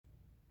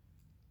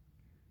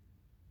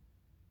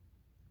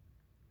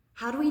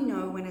How do we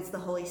know when it's the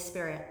Holy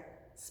Spirit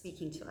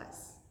speaking to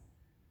us?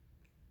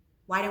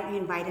 Why don't we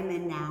invite him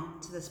in now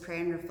to this prayer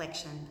and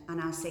reflection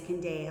on our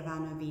second day of our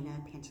novena,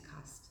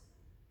 Pentecost?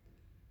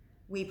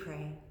 We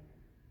pray,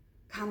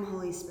 come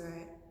Holy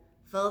Spirit,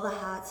 fill the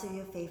hearts of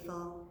your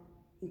faithful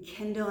and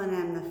kindle in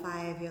them the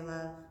fire of your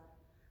love.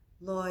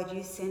 Lord,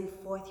 you send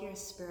forth your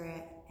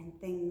Spirit and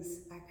things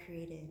are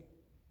created,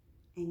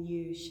 and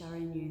you shall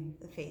renew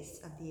the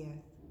face of the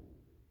earth.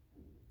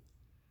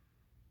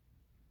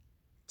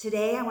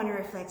 Today, I want to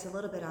reflect a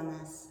little bit on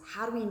this.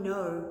 How do we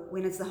know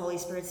when it's the Holy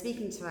Spirit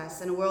speaking to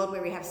us in a world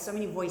where we have so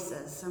many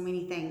voices, so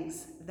many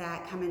things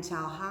that come into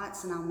our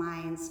hearts and our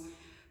minds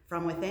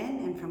from within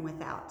and from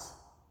without?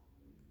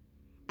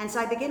 And so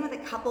I begin with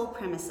a couple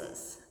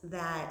premises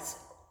that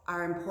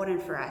are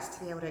important for us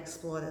to be able to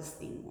explore this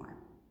theme more.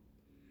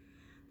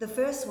 The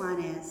first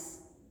one is,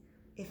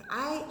 if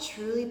I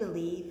truly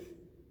believe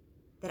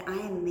that I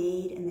am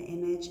made in the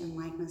image and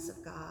likeness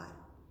of God,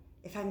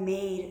 if I'm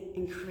made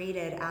and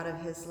created out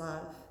of his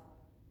love,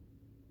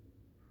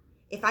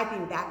 if I've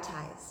been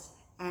baptized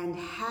and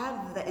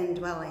have the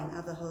indwelling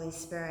of the Holy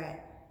Spirit,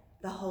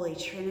 the Holy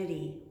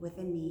Trinity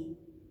within me,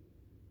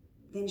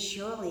 then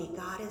surely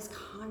God is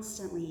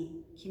constantly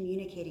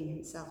communicating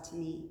himself to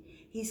me.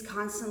 He's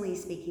constantly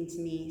speaking to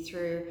me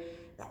through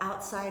the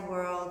outside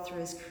world,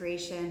 through his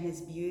creation,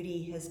 his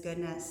beauty, his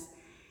goodness,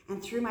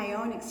 and through my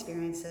own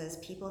experiences,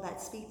 people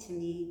that speak to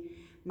me,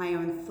 my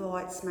own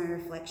thoughts, my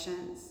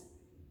reflections.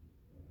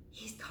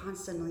 He's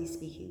constantly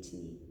speaking to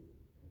me.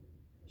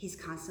 He's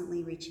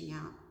constantly reaching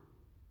out.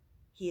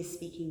 He is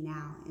speaking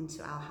now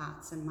into our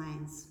hearts and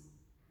minds.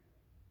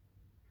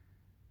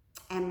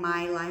 And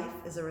my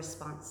life is a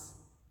response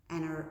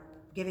and a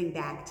giving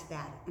back to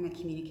that and a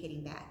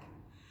communicating back.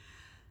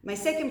 My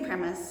second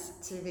premise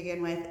to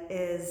begin with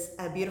is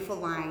a beautiful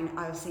line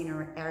of St.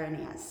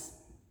 Irenaeus.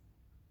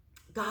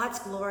 God's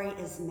glory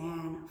is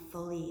man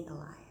fully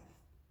alive.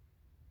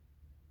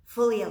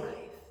 Fully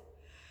alive.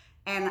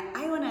 And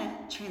I want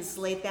to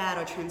translate that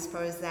or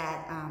transpose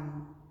that,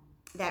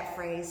 that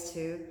phrase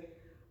to,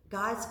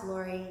 God's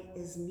glory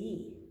is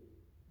me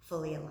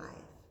fully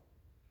alive.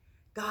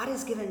 God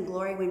is given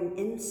glory when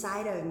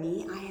inside of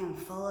me I am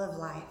full of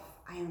life.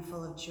 I am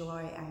full of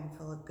joy. I am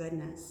full of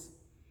goodness.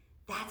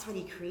 That's what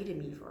he created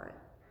me for.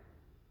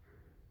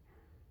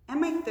 And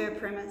my third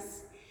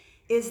premise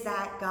is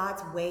that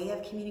God's way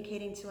of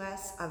communicating to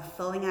us, of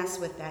filling us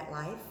with that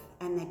life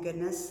and the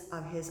goodness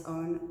of his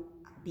own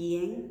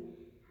being,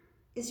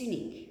 is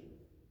unique.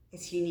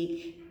 It's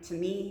unique to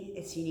me.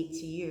 It's unique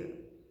to you.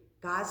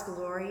 God's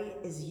glory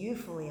is you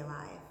fully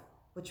alive,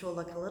 which will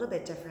look a little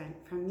bit different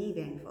from me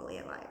being fully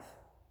alive.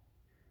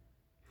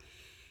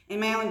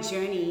 In my own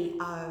journey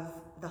of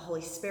the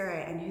Holy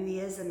Spirit and who he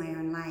is in my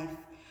own life,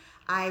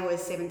 I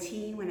was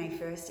 17 when I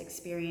first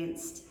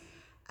experienced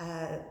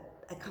a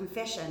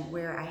confession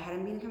where I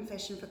hadn't been in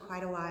confession for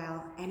quite a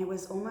while, and it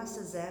was almost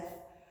as if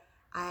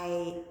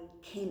I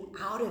came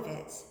out of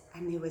it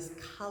and there was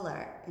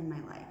color in my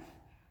life.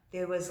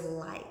 There was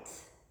light.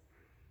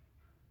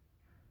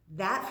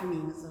 That for me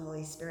was the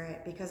Holy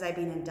Spirit, because I'd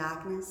been in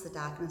darkness, the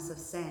darkness of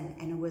sin,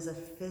 and it was a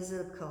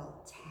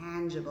physical,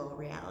 tangible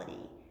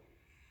reality.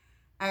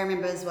 I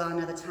remember as well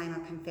another time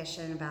of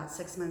confession about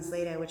 6 months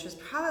later, which was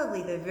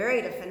probably the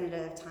very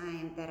definitive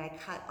time that I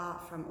cut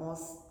off from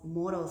all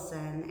mortal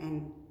sin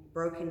and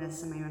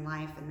brokenness in my own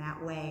life in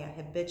that way,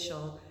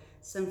 habitual,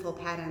 sinful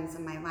patterns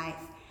in my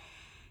life.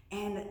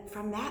 And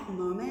from that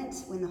moment,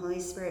 when the Holy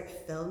Spirit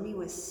filled me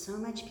with so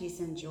much peace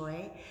and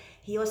joy,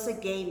 he also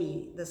gave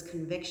me this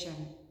conviction,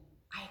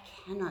 I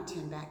cannot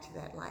turn back to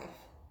that life.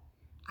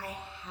 I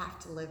have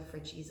to live for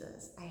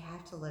Jesus. I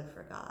have to live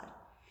for God.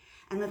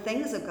 And the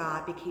things of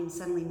God became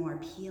suddenly more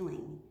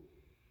appealing.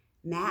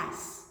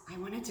 Mass, I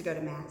wanted to go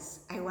to Mass.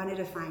 I wanted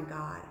to find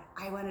God.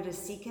 I wanted to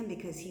seek him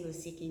because he was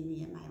seeking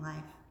me in my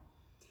life.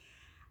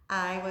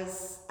 I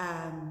was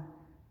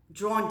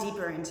drawn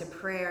deeper into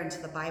prayer,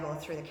 into the Bible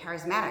through the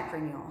charismatic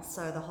renewal.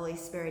 So the Holy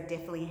Spirit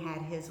definitely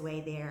had his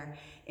way there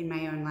in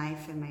my own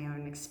life and my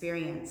own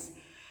experience.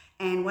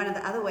 And one of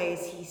the other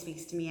ways he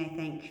speaks to me, I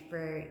think,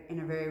 in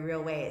a very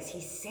real way, is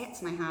he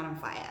sets my heart on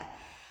fire.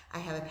 I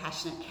have a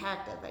passionate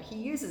character, but he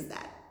uses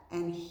that.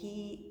 And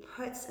he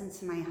puts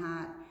into my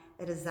heart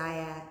a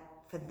desire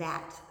for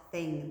that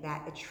thing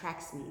that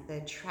attracts me, the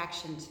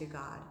attraction to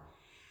God.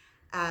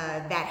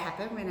 That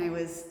happened when I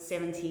was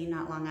 17,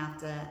 not long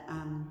after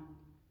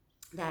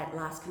that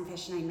last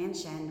confession I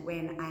mentioned,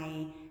 when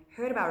I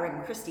heard about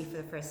Regnum Christi for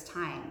the first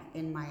time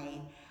in my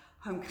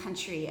home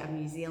country of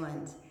New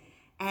Zealand.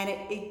 And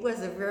it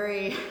was a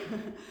very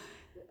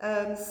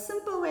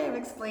simple way of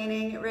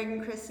explaining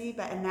Regnum Christi,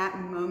 but in that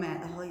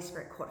moment, the Holy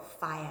Spirit caught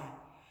fire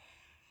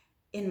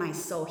in my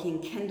soul. He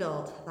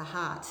enkindled the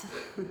heart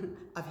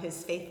of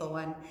his faithful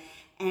one.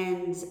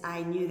 And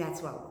I knew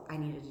that's what I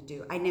needed to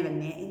do. I'd never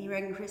met any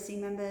Regnum Christi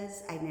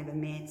members. I'd never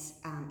met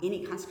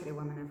any consecrated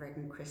woman of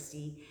Regnum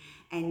Christi.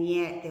 And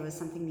yet there was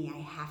something in me, I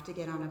have to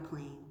get on a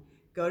plane,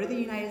 go to the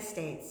United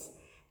States,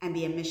 and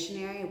be a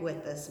missionary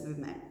with this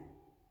movement.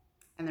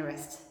 And the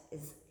rest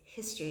is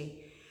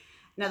history.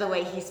 Another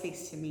way he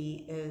speaks to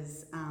me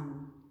is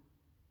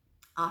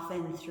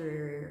often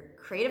through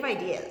creative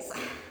ideas.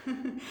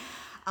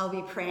 I'll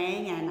be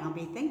praying and I'll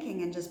be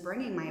thinking and just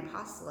bringing my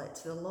apostolate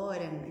to the Lord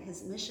and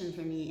his mission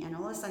for me, and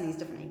all of a sudden these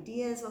different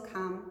ideas will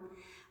come.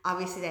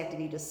 Obviously they have to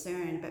be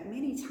discerned, but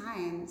many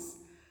times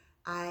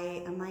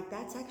I am like,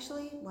 that's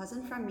actually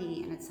wasn't from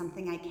me, and it's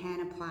something I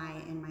can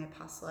apply in my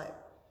apostolate.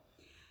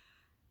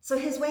 So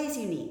his way is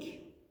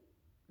unique.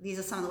 These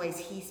are some of the ways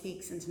he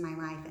speaks into my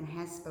life and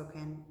has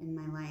spoken in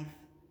my life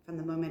from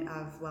the moment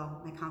of,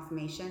 well, my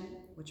confirmation,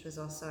 which was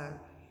also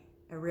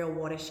a real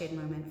watershed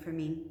moment for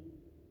me.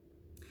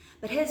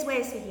 But his way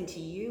of speaking to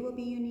you will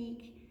be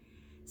unique.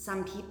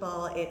 Some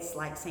people, it's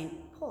like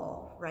St.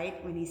 Paul,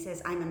 right? When he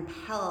says, I'm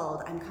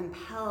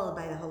compelled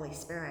by the Holy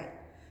Spirit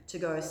to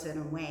go a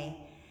certain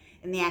way.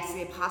 In the Acts of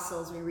the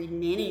Apostles, we read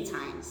many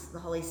times the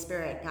Holy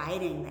Spirit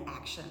guiding the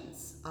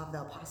actions of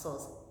the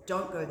apostles.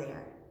 Don't go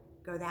there,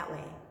 go that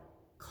way.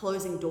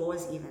 Closing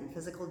doors even,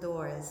 physical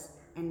doors,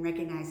 and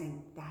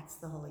recognizing that's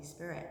the Holy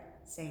Spirit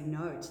saying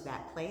no to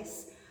that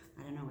place.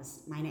 I don't know, it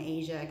was Minor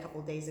Asia a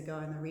couple of days ago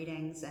in the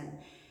readings, and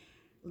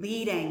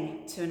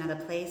leading to another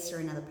place or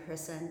another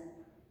person.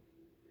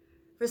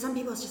 For some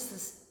people, it's just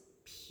this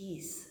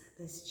peace,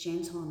 this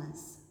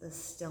gentleness, this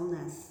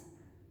stillness.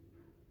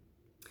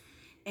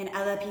 In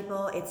other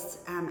people, it's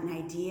an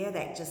idea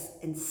that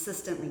just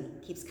insistently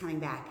keeps coming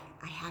back.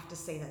 I have to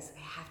say this,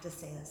 I have to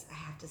say this, I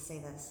have to say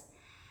this.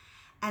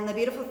 And the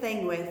beautiful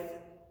thing with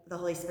the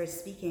Holy Spirit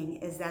speaking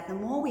is that the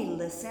more we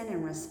listen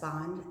and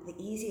respond, the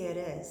easier it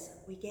is.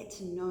 We get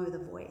to know the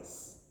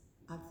voice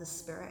of the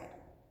Spirit,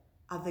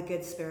 of the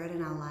good Spirit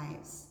in our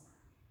lives.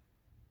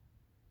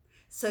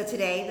 So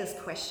today, this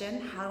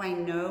question, how do I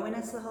know when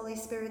it's the Holy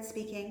Spirit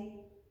speaking?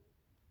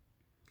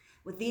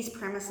 With these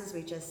premises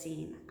we've just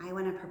seen, I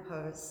want to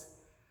propose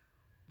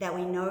that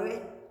we know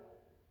it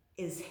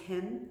is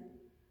him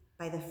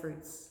by the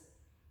fruits.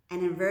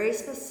 And in a very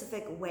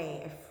specific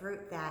way, a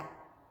fruit that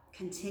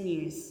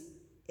continues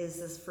is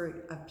this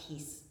fruit of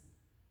peace.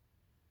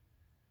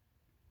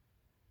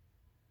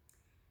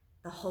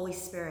 The Holy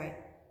Spirit,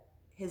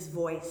 his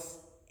voice,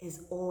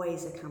 is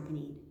always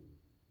accompanied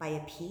by a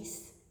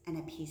peace, and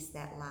a peace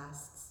that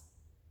lasts.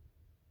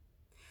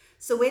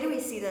 So where do we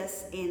see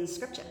this in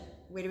Scripture?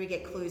 Where do we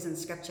get clues in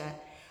Scripture?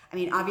 I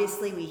mean,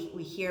 obviously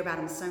we hear about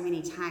him so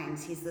many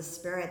times. He's the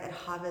Spirit that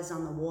hovers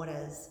on the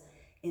waters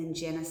in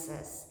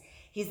Genesis.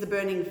 He's the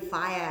burning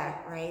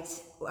fire, right,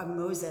 of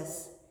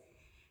Moses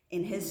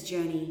in his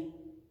journey.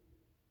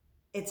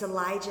 It's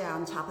Elijah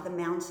on top of the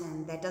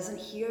mountain that doesn't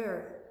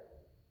hear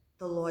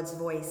the Lord's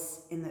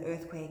voice in the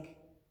earthquake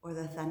or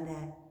the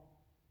thunder,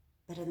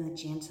 but in the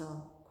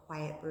gentle,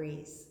 quiet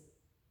breeze.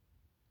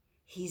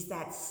 He's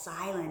that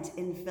silent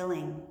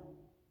infilling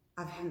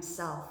of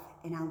himself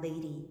in Our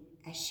Lady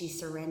as she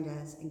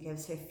surrenders and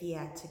gives her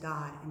fear to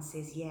God and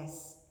says,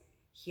 yes,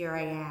 here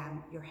I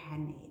am, your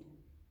handmaid.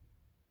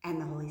 And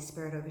the Holy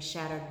Spirit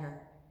overshadowed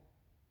her,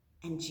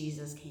 and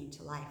Jesus came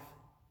to life.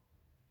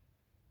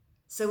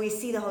 So we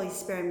see the Holy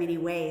Spirit in many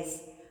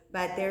ways,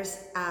 but there's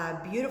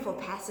beautiful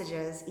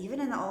passages, even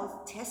in the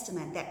Old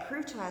Testament, that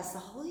prove to us the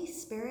Holy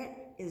Spirit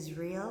is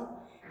real,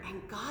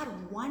 and God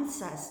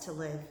wants us to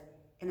live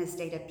in a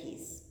state of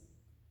peace.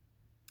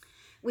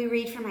 We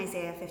read from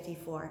Isaiah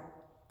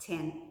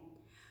 54:10.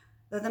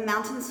 Though the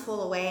mountains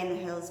fall away and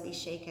the hills be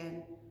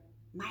shaken,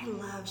 my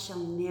love shall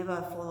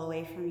never fall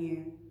away from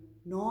you,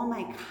 nor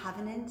my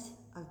covenant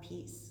of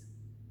peace.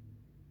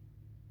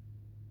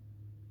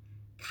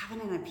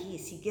 Covenant of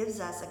peace. He gives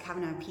us a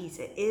covenant of peace.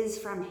 It is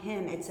from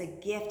him. It's a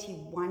gift. He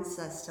wants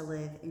us to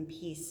live in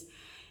peace.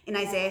 In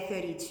Isaiah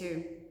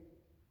 32,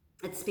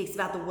 it speaks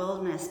about the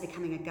wilderness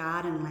becoming a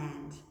garden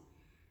land.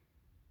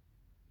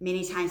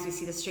 Many times we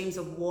see the streams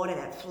of water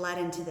that flood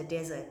into the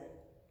desert.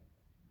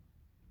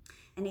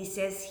 And he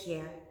says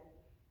here,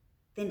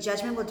 then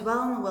judgment will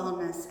dwell in the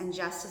wilderness and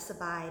justice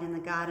abide in the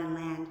garden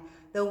land.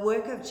 The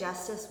work of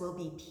justice will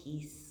be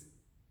peace.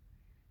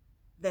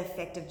 The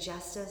effect of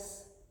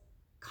justice,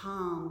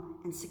 calm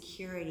and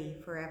security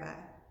forever.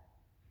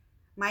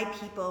 My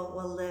people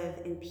will live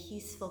in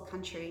peaceful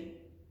country,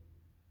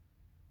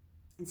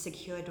 in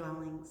secure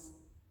dwellings,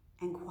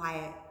 and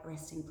quiet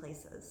resting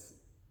places.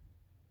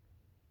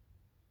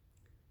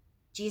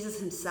 Jesus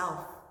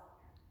himself,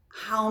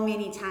 how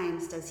many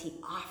times does he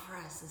offer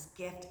us this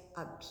gift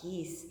of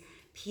peace?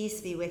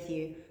 Peace be with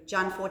you.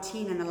 John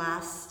 14 in the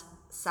Last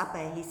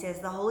Supper, he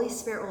says, the Holy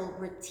Spirit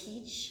will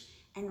teach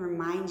and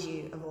remind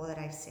you of all that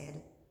I've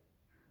said.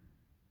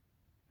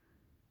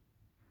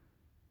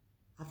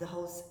 Of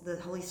the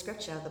Holy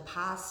Scripture, the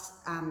past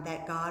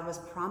that God was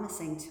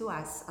promising to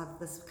us of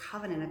this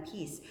covenant of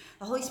peace.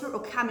 The Holy Spirit will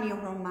come and he'll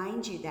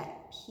remind you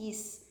that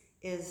peace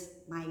is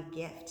my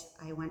gift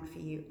I want for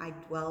you. I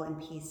dwell in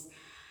peace.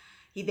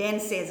 He then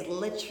says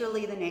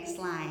literally the next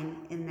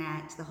line in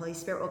that the Holy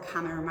Spirit will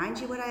come and remind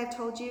you what I have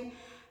told you.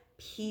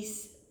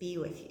 Peace be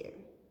with you.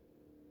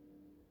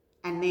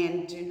 And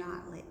then do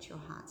not let your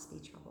hearts be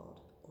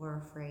troubled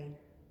or afraid.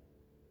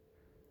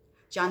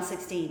 John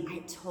 16, I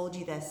told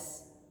you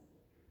this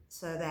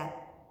so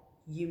that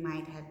you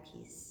might have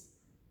peace.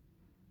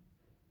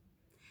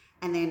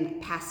 And then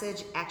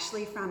passage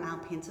actually from our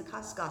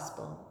Pentecost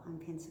Gospel on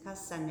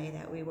Pentecost Sunday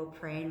that we will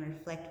pray and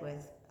reflect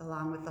with,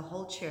 along with the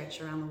whole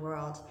church around the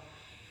world.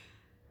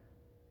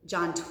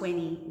 John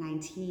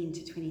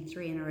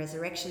 20:19-23, in a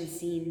resurrection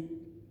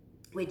scene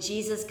where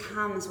Jesus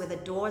comes, where the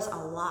doors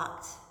are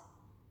locked,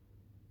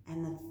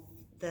 and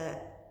the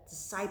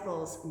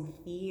disciples in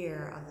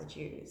fear of the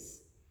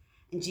Jews.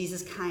 And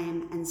Jesus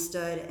came and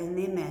stood in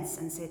their midst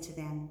and said to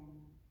them,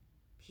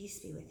 "Peace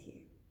be with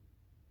you."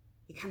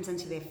 He comes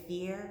into their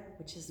fear,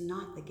 which is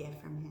not the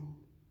gift from him,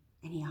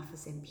 and he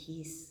offers them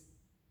peace.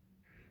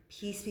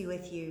 Peace be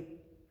with you.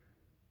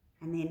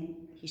 And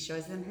then he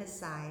shows them his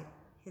side,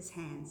 his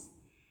hands.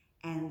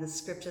 And the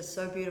scripture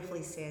so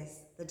beautifully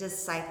says, the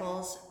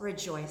disciples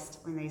rejoiced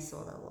when they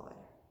saw the Lord.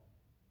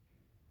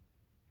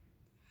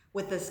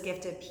 With this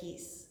gift of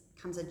peace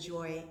comes a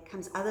joy,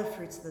 comes other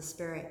fruits of the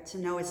Spirit, to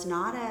know it's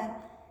not a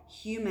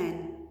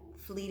human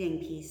fleeting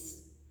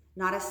peace,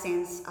 not a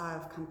sense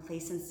of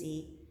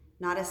complacency,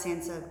 not a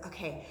sense of,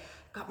 okay,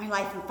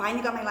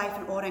 finally got my life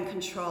in order and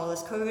control,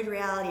 this COVID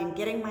reality and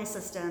getting my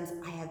systems,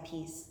 I have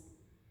peace.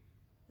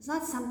 It's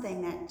not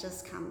something that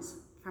just comes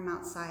from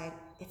outside.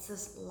 It's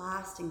this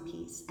lasting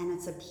peace, and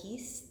it's a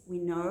peace we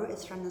know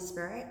is from the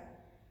Spirit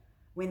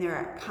when there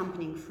are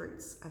accompanying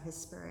fruits of his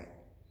Spirit.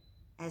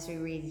 As we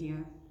read,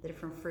 the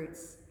different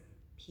fruits: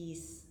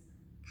 peace,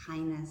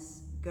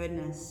 kindness,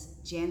 goodness,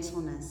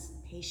 gentleness,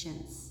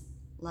 patience,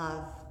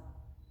 love,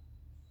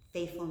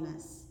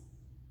 faithfulness.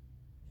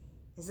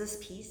 Is this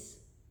peace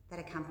that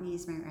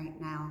accompanies me right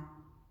now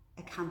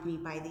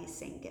accompanied by these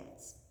same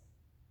gifts?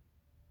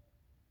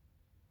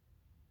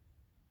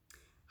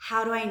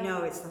 How do I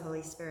know it's the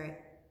Holy Spirit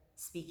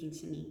speaking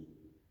to me?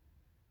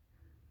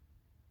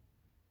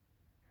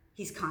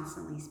 He's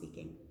constantly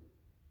speaking.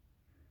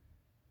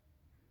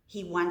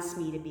 He wants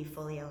me to be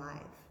fully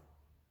alive.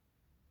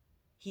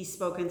 He's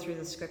spoken through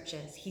the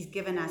scriptures. He's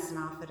given us and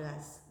offered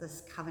us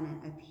this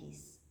covenant of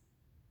peace.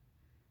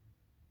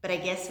 But I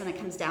guess when it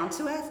comes down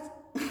to it,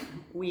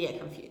 we are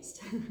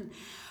confused.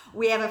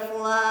 We have a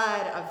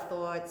flood of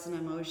thoughts and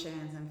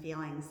emotions and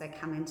feelings that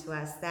come into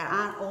us that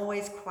aren't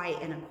always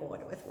quite in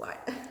accord with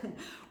what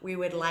we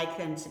would like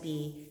them to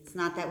be. It's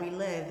not that we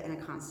live in a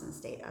constant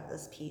state of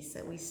this peace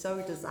that we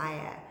so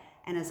desire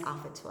and is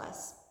offered to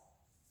us.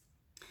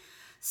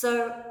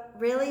 So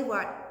really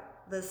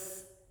what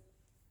this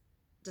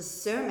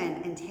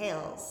discernment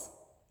entails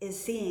is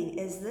seeing,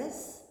 is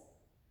this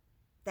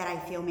that I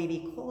feel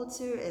maybe called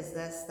to? Is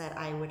this that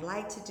I would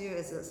like to do?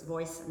 Is this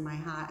voice in my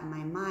heart and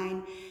my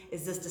mind?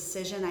 Is this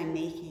decision I'm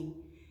making?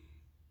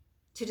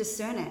 To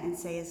discern it and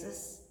say, is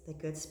this the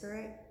good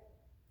spirit,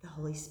 the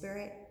Holy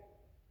Spirit,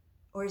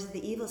 or is it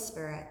the evil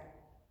spirit?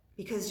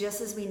 Because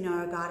just as we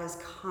know God is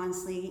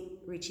constantly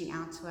reaching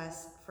out to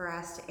us for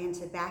us to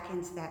enter back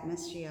into that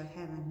mystery of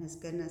him and his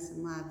goodness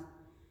and love,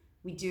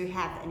 we do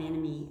have an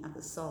enemy of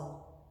the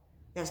soul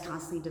that's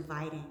constantly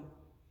dividing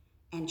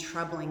and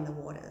troubling the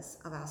waters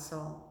of our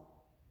soul,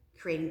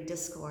 creating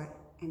discord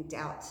and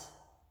doubt,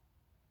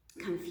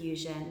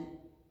 confusion,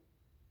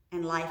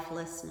 and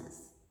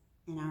lifelessness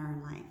in our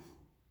own life.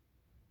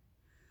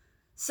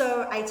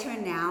 So I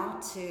turn now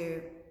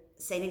to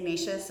St.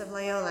 Ignatius of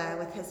Loyola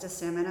with his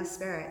discernment of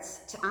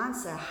spirits to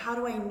answer, how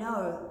do I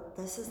know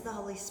this is the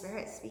Holy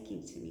Spirit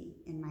speaking to me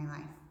in my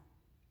life?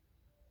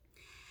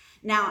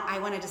 Now, I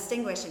want to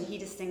distinguish, and he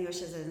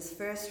distinguishes in his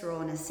first rule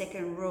and his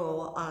second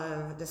rule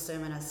of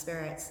discernment of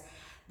spirits,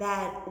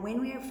 that when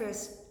we are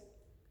first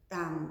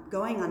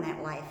going on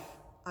that life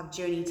of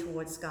journey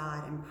towards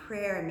God and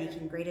prayer and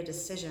making greater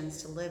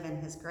decisions to live in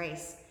his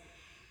grace,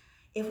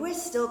 if we're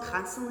still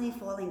constantly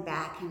falling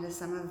back into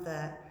some of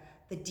the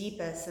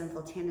deepest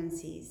sinful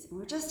tendencies, and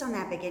we're just on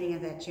that beginning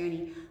of that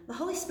journey, the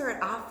Holy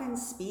Spirit often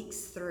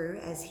speaks through,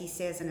 as he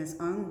says in his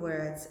own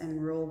words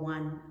in Rule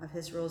 1 of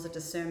his rules of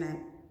discernment,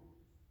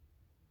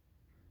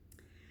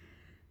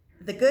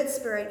 the good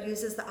spirit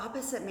uses the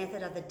opposite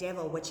method of the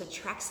devil, which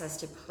attracts us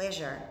to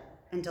pleasure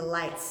and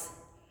delights.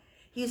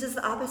 He uses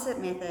the opposite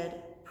method,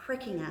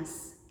 pricking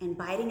us and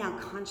biting our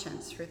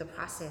conscience through the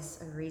process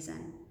of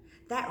reason.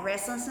 That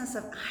restlessness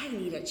of, I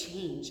need a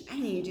change, I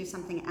need to do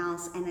something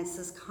else, and it's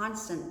this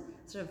constant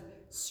sort of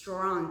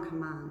strong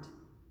command.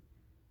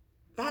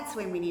 That's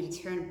when we need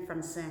to turn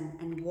from sin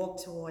and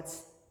walk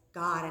towards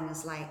God and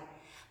his light.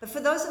 But for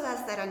those of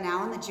us that are now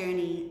on the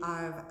journey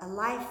of a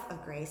life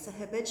of grace, a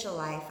habitual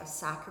life of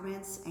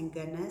sacraments and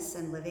goodness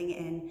and living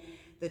in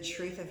the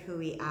truth of who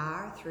we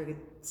are through the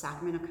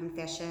sacrament of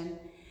confession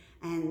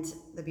and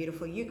the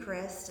beautiful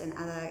Eucharist and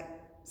other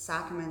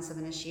sacraments of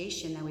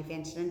initiation that we've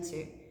entered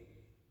into,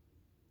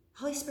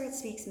 Holy Spirit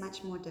speaks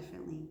much more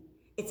differently.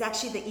 It's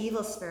actually the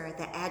evil spirit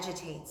that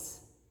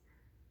agitates,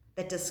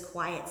 that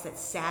disquiets, that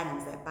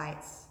saddens, that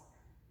bites.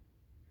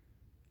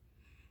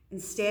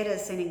 Instead,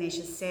 as St.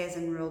 Ignatius says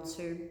in Rule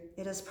 2,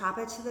 it is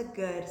proper to the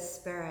good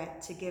spirit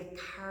to give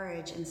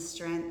courage and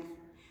strength,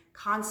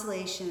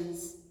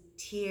 consolations,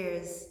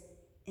 tears,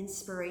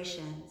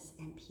 inspirations,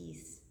 and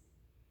peace,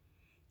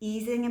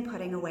 easing and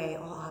putting away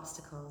all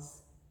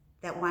obstacles,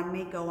 that one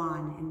may go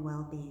on in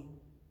well-being.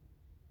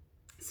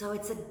 So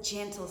it's a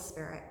gentle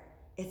spirit.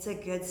 It's a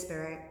good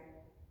spirit.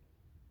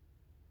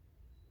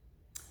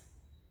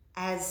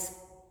 As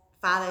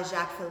Father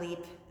Jacques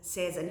Philippe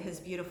says in his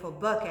beautiful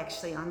book,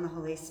 actually, on the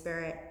Holy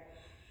Spirit,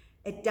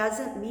 it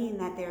doesn't mean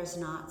that there's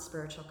not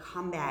spiritual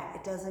combat.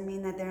 It doesn't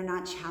mean that there are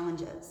not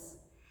challenges.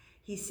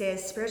 He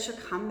says spiritual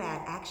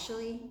combat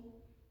actually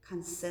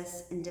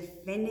consists in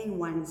defending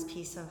one's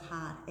peace of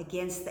heart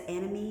against the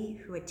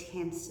enemy who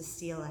attempts to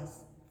steal us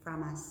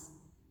from us.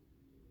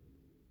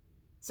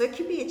 So it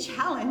can be a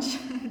challenge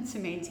to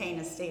maintain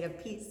a state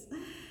of peace.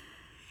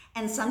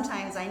 And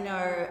sometimes I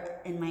know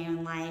in my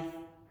own life,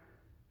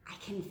 I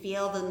can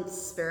feel the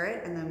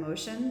spirit and the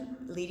emotion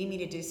leading me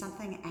to do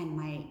something, and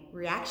my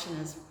reaction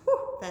is,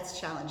 whew, that's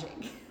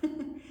challenging.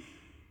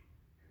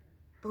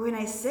 But when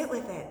I sit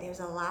with it, there's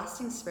a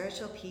lasting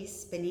spiritual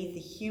peace beneath the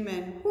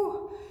human,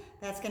 whew,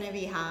 that's going to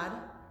be hard.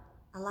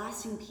 A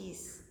lasting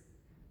peace.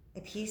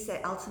 A peace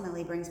that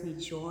ultimately brings me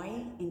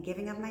joy in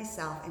giving of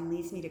myself and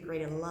leads me to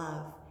greater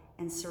love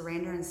and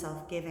surrender and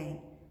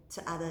self-giving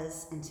to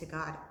others and to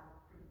God.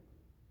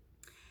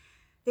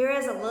 There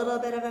is a little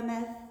bit of a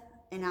myth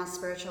in our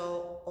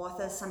spiritual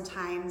authors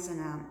sometimes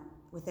and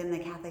within the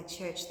Catholic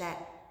Church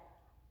that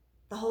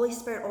the Holy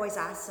Spirit always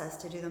asks us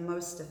to do the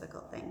most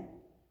difficult thing.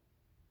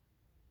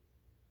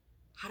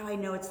 How do I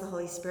know it's the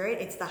Holy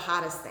Spirit? It's the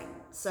hardest thing.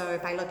 So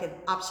if I look at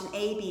option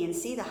A, B, and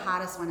C, the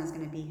hardest one is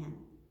going to be him.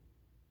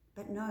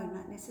 But no,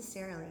 not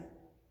necessarily.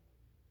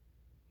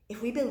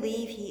 If we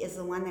believe he is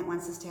the one that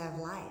wants us to have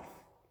life,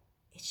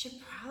 it should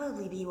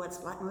probably be what's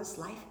most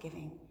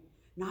life-giving,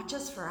 not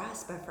just for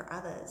us, but for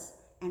others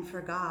and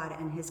for God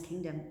and his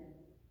kingdom.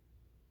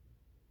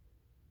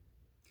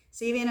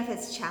 So even if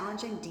it's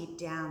challenging deep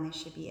down, there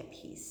should be a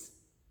peace.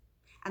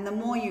 And the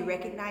more you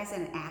recognize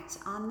and act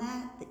on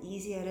that, the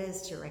easier it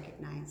is to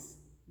recognize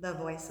the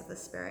voice of the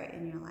Spirit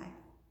in your life.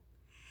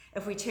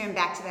 If we turn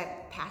back to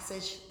that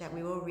passage that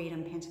we will read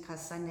on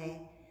Pentecost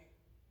Sunday,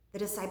 the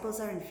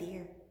disciples are in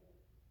fear.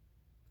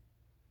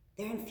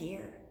 They're in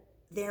fear.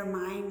 Their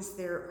minds,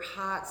 their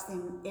hearts,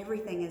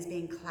 everything is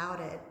being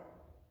clouded.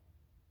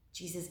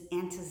 Jesus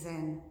enters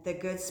in, the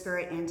good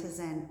Spirit enters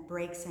in,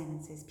 breaks in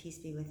and says, peace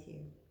be with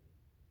you.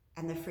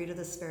 And the fruit of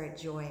the Spirit,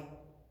 joy,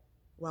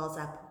 wells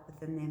up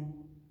within them.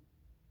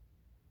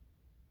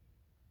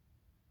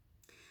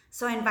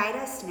 So I invite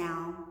us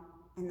now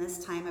in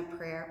this time of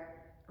prayer,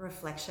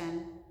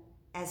 reflection,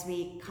 as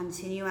we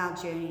continue our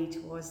journey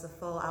towards the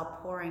full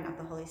outpouring of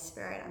the Holy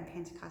Spirit on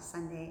Pentecost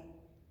Sunday.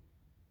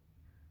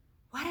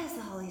 What is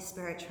the Holy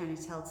Spirit trying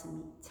to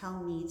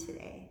tell me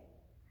today?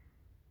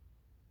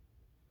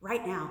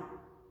 Right now,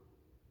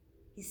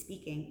 he's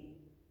speaking.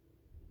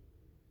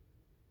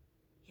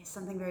 He has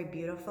something very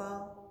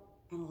beautiful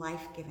and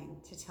life-giving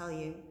to tell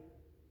you.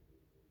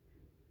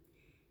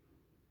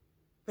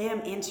 Let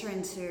him enter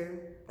into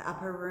the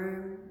upper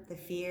room, the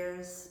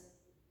fears,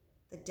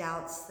 the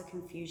doubts, the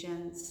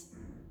confusions,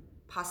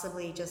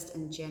 possibly just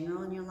in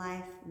general in your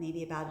life,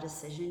 maybe about a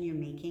decision you're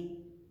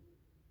making.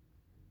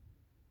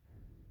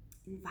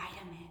 Invite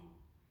him in.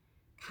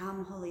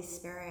 Come, Holy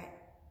Spirit.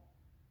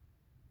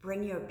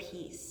 Bring your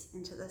peace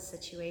into this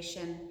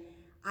situation.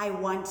 I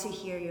want to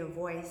hear your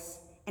voice.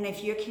 And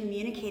if you're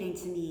communicating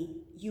to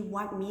me, you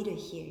want me to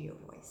hear your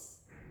voice.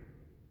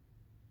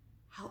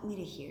 Help me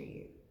to hear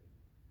you.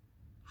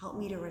 Help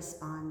me to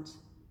respond.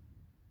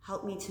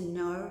 Help me to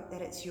know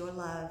that it's your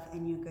love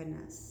and your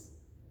goodness.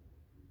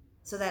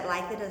 So that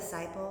like the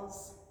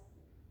disciples,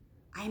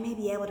 I may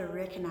be able to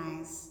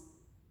recognize,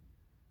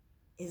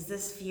 is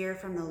this fear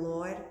from the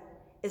Lord?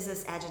 Is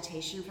this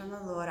agitation from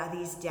the Lord? Are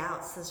these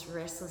doubts, this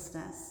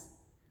restlessness,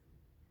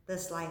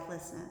 this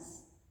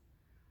lifelessness?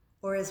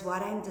 Or is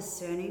what I'm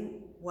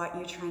discerning what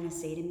you're trying to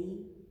say to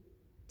me?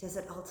 Does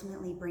it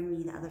ultimately bring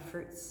me the other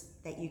fruits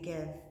that you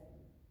give?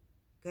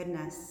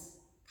 Goodness,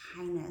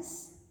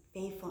 kindness,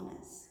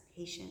 faithfulness,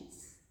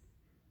 patience,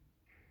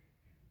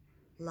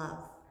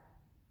 love.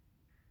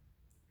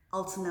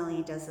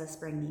 Ultimately, does this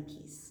bring me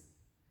peace?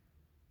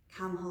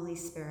 Come, Holy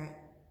Spirit.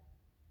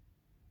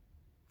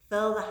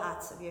 Fill the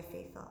hearts of your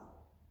faithful.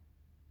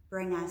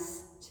 Bring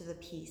us to the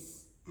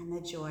peace and the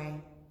joy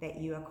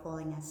that you are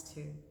calling us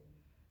to,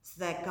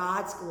 so that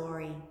God's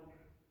glory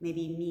may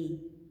be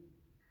me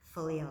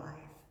fully alive.